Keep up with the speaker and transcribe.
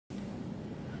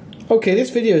Okay, this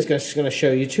video is just going to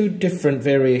show you two different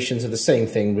variations of the same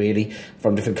thing, really,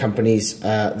 from different companies,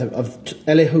 of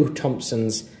Elihu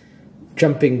Thomson's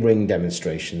jumping ring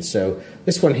demonstration. So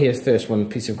this one here, first one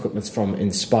piece of equipment's from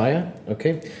Inspire.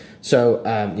 Okay, so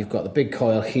you've got the big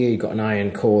coil here, you've got an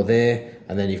iron core there,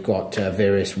 and then you've got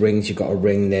various rings. You've got a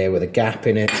ring there with a gap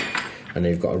in it, and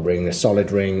then you've got a ring, a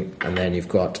solid ring, and then you've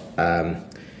got a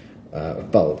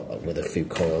bulb with a few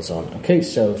coils on. Okay,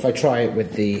 so if I try it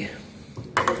with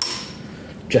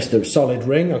just the solid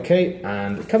ring, okay,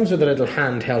 and it comes with a little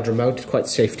handheld remote. It's quite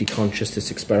safety conscious,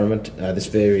 this experiment, this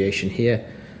variation here.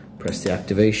 Press the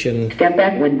activation. Step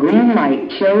back when green light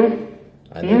shows.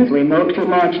 Use remote to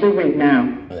launch the ring now.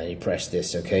 And then you press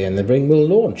this, okay, and the ring will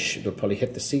launch. It'll probably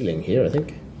hit the ceiling here, I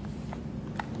think.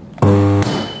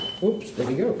 Oops, there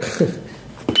we go.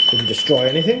 Didn't destroy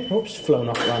anything. Oops, flown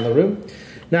off around the room.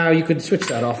 Now you can switch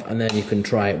that off, and then you can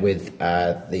try it with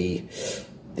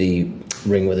the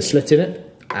ring with a slit in it.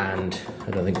 And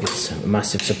I don't think it's a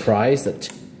massive surprise that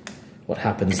what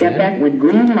happens Step back when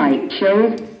green light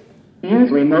shows.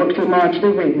 Use remote to launch the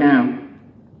ring now.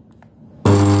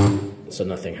 So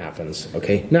nothing happens.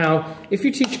 Okay. Now, if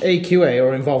you teach AQA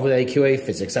or involved with AQA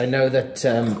physics, I know that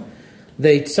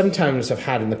they sometimes have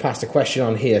had in the past a question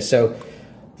on here. So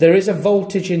there is a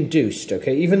voltage induced.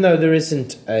 Okay, even though there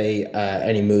isn't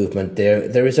any movement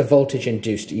there is a voltage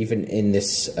induced even in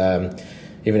this.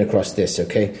 Even across this,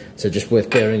 okay? So just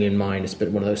worth bearing in mind, it's a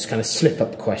bit one of those kind of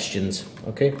slip-up questions,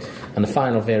 okay? And the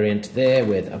final variant there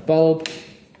with a bulb.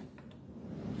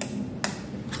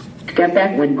 Step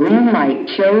back when green light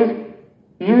shows.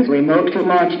 Use remote to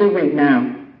launch the ring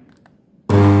now.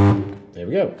 There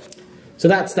we go. So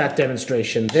that's that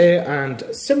demonstration there, and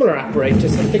similar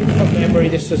apparatus. I think from memory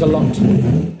this was a lot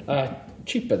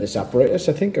cheaper, this apparatus,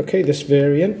 I think. Okay, this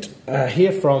variant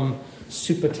here from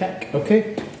Supertech,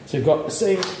 okay? So we've got the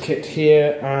same kit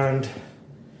here, and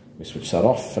we switch that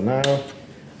off for now,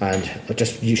 and I'll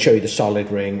just show you the solid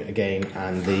ring again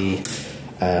and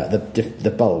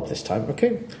the bulb this time.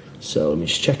 Okay, so let me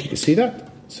just check you can see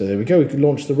that. So there we go. We can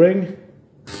launch the ring.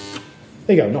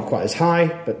 There you go. Not quite as high,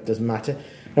 but doesn't matter.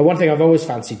 Now, one thing I've always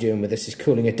fancied doing with this is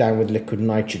cooling it down with liquid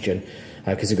nitrogen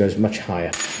because it goes much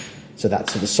higher. So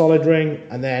that's the solid ring,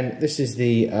 and then this is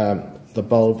the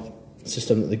bulb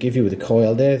system that they give you with the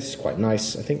coil there. This is quite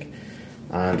nice, I think.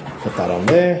 And put that on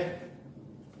there.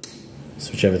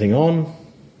 Switch everything on.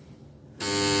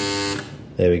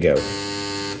 There we go.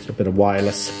 It's a bit of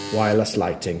wireless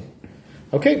lighting.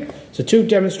 Okay, so two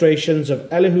demonstrations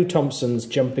of Elihu Thomson's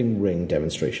jumping ring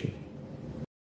demonstration.